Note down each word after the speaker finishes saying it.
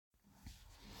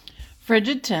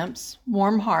Frigid temps,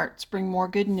 warm hearts bring more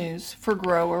good news for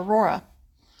GRO Aurora.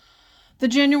 The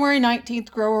January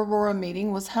 19th GRO Aurora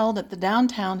meeting was held at the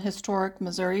downtown historic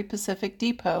Missouri Pacific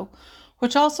Depot,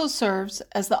 which also serves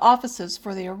as the offices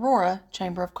for the Aurora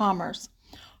Chamber of Commerce.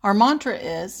 Our mantra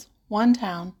is, one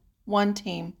town, one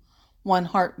team, one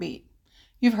heartbeat.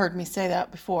 You've heard me say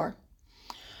that before.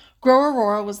 GRO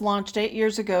Aurora was launched 8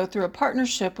 years ago through a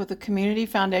partnership with the Community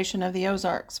Foundation of the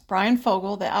Ozarks. Brian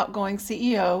Fogel, the outgoing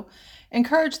CEO,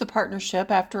 encouraged the partnership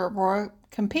after Aurora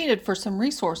competed for some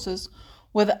resources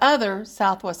with other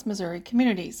Southwest Missouri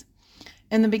communities.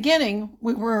 In the beginning,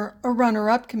 we were a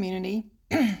runner-up community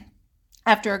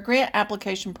after a grant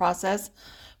application process,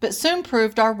 but soon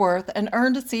proved our worth and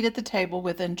earned a seat at the table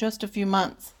within just a few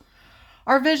months.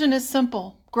 Our vision is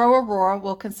simple. GRO Aurora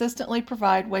will consistently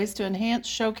provide ways to enhance,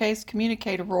 showcase,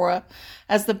 communicate Aurora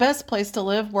as the best place to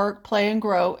live, work, play, and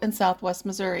grow in Southwest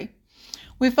Missouri.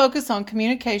 We focus on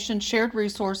communication, shared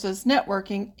resources,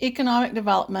 networking, economic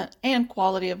development, and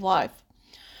quality of life.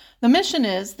 The mission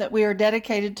is that we are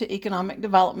dedicated to economic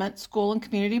development, school and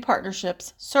community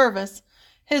partnerships, service,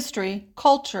 history,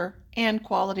 culture, and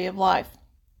quality of life.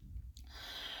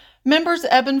 Members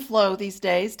ebb and flow these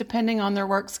days, depending on their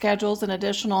work schedules and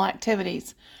additional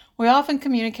activities. We often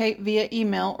communicate via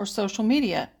email or social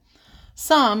media.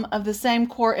 Some of the same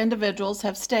core individuals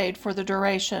have stayed for the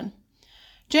duration.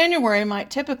 January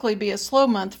might typically be a slow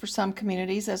month for some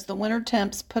communities as the winter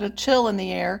temps put a chill in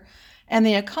the air, and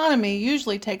the economy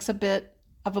usually takes a bit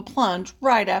of a plunge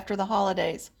right after the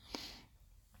holidays.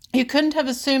 You couldn't have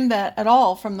assumed that at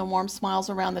all from the warm smiles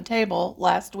around the table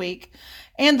last week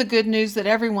and the good news that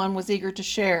everyone was eager to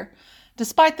share,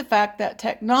 despite the fact that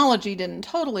technology didn't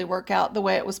totally work out the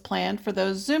way it was planned for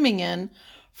those zooming in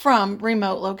from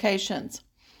remote locations.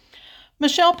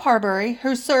 Michelle Parbury,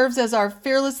 who serves as our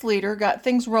fearless leader, got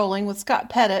things rolling with Scott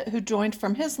Pettit, who joined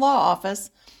from his law office,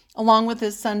 along with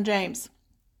his son James.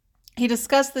 He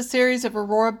discussed the series of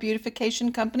Aurora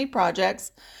Beautification Company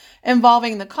projects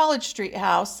involving the College Street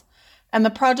House and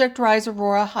the Project Rise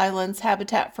Aurora Highlands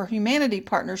Habitat for Humanity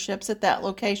partnerships at that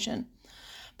location.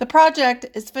 The project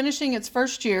is finishing its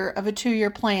first year of a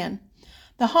 2-year plan.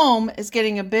 The home is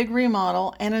getting a big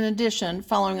remodel and an addition,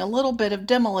 following a little bit of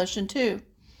demolition too.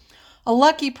 A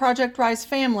lucky Project Rise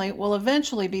family will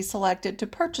eventually be selected to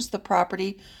purchase the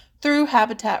property through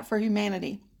Habitat for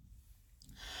Humanity.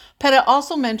 Pettit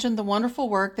also mentioned the wonderful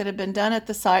work that had been done at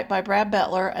the site by Brad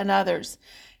Bettler and others.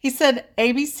 He said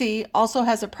ABC also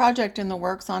has a project in the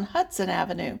works on Hudson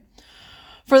Avenue.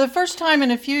 For the first time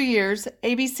in a few years,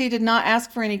 ABC did not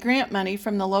ask for any grant money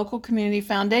from the local community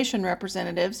foundation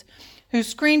representatives who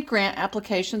screened grant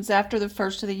applications after the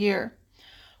first of the year.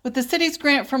 With the city's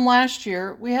grant from last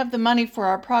year, we have the money for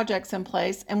our projects in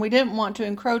place, and we didn't want to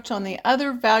encroach on the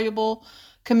other valuable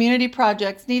community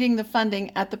projects needing the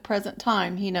funding at the present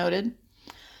time, he noted.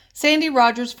 Sandy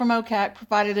Rogers from OCAC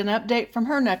provided an update from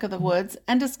her neck of the woods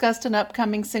and discussed an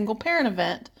upcoming single-parent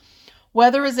event,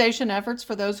 weatherization efforts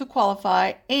for those who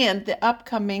qualify, and the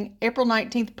upcoming April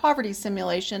 19th poverty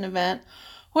simulation event,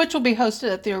 which will be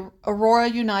hosted at the Aurora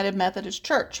United Methodist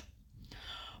Church.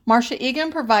 Marcia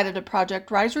Egan provided a Project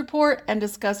Rise report and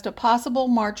discussed a possible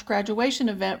March graduation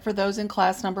event for those in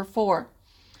class number 4.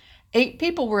 8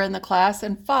 people were in the class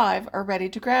and 5 are ready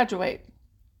to graduate.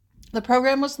 The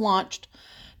program was launched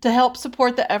to help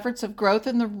support the efforts of growth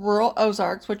in the rural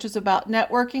Ozarks, which is about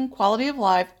networking, quality of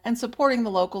life, and supporting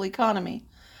the local economy.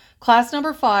 Class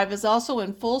number 5 is also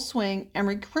in full swing, and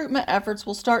recruitment efforts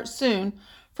will start soon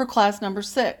for class number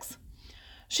 6.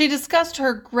 She discussed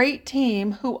her great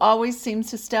team who always seems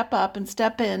to step up and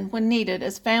step in when needed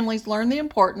as families learn the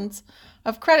importance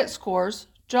of credit scores,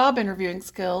 job interviewing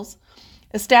skills,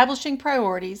 establishing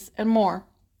priorities, and more.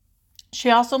 She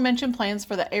also mentioned plans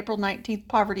for the April 19th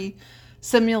poverty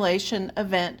simulation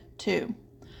event too.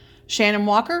 Shannon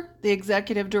Walker, the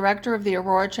executive director of the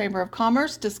Aurora Chamber of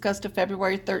Commerce, discussed a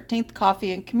February 13th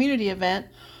coffee and community event,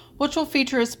 which will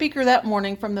feature a speaker that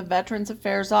morning from the Veterans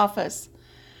Affairs Office.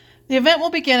 The event will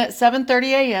begin at 7:30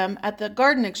 a.m. at the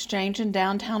Garden Exchange in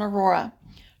downtown Aurora.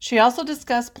 She also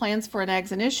discussed plans for an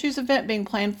Eggs and Issues event being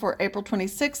planned for April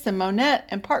 26th in Monette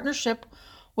in partnership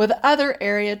with other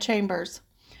area chambers.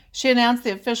 She announced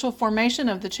the official formation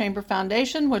of the Chamber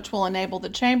Foundation, which will enable the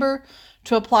Chamber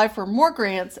to apply for more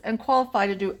grants and qualify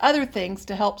to do other things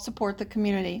to help support the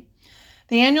community.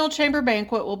 The annual Chamber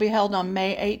banquet will be held on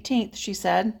May 18th, she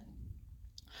said.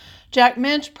 Jack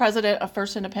Minch, president of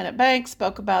First Independent Bank,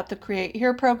 spoke about the Create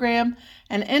Here program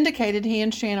and indicated he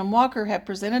and Shannon Walker have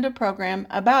presented a program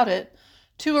about it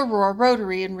to Aurora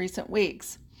Rotary in recent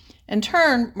weeks. In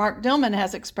turn, Mark Dillman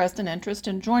has expressed an interest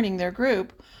in joining their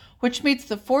group, which meets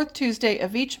the fourth Tuesday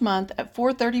of each month at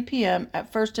 4:30 p.m.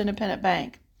 at First Independent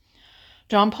Bank.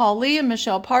 John Paul Lee and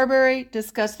Michelle Parberry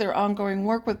discuss their ongoing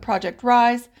work with Project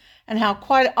Rise and how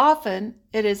quite often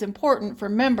it is important for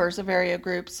members of area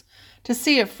groups to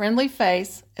see a friendly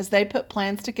face as they put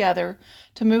plans together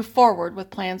to move forward with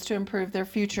plans to improve their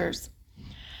futures.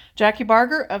 Jackie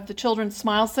Barger of the Children's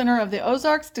Smile Center of the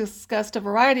Ozarks discussed a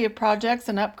variety of projects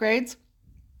and upgrades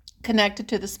connected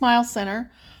to the Smile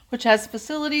Center, which has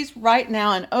facilities right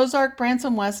now in Ozark,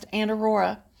 Branson West, and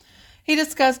Aurora. He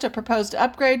discussed a proposed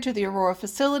upgrade to the Aurora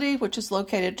facility, which is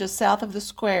located just south of the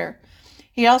square.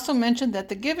 He also mentioned that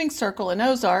the Giving Circle in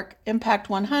Ozark, Impact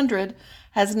 100,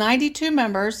 has 92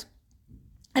 members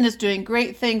and is doing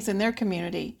great things in their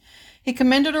community. He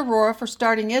commended Aurora for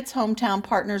starting its hometown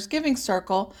partners Giving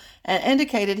Circle and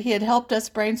indicated he had helped us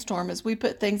brainstorm as we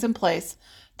put things in place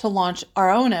to launch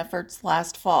our own efforts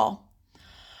last fall.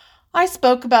 I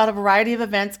spoke about a variety of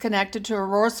events connected to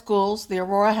Aurora schools, the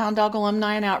Aurora Hound Dog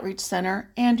Alumni and Outreach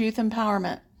Center, and Youth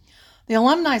Empowerment. The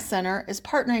Alumni Center is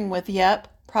partnering with YEP,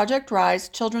 Project Rise,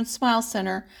 Children's Smile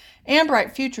Center, and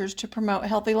Bright Futures to promote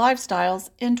healthy lifestyles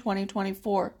in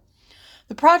 2024.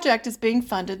 The project is being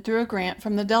funded through a grant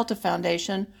from the Delta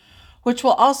Foundation, which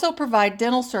will also provide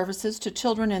dental services to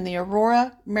children in the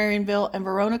Aurora, Marionville, and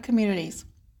Verona communities.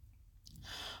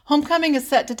 Homecoming is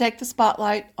set to take the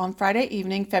spotlight on Friday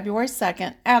evening, February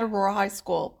 2nd, at Aurora High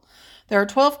School. There are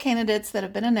 12 candidates that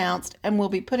have been announced, and we'll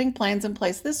be putting plans in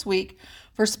place this week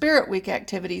for Spirit Week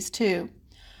activities, too.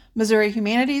 Missouri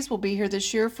Humanities will be here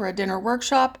this year for a dinner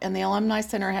workshop, and the Alumni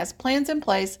Center has plans in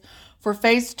place for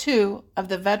Phase 2 of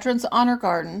the Veterans Honor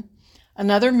Garden,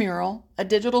 another mural, a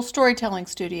digital storytelling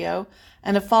studio,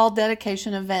 and a fall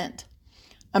dedication event.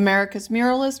 America's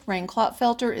muralist, Rain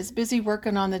Klotfelter, is busy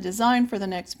working on the design for the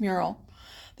next mural.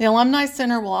 The Alumni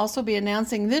Center will also be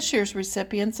announcing this year's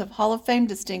recipients of Hall of Fame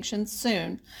distinctions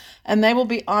soon, and they will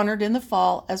be honored in the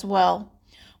fall as well.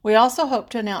 We also hope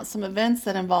to announce some events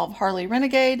that involve Harley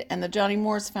Renegade and the Johnny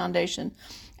Morris Foundation,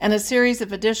 and a series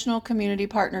of additional community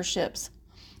partnerships.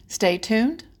 Stay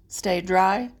tuned, stay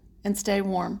dry, and stay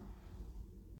warm.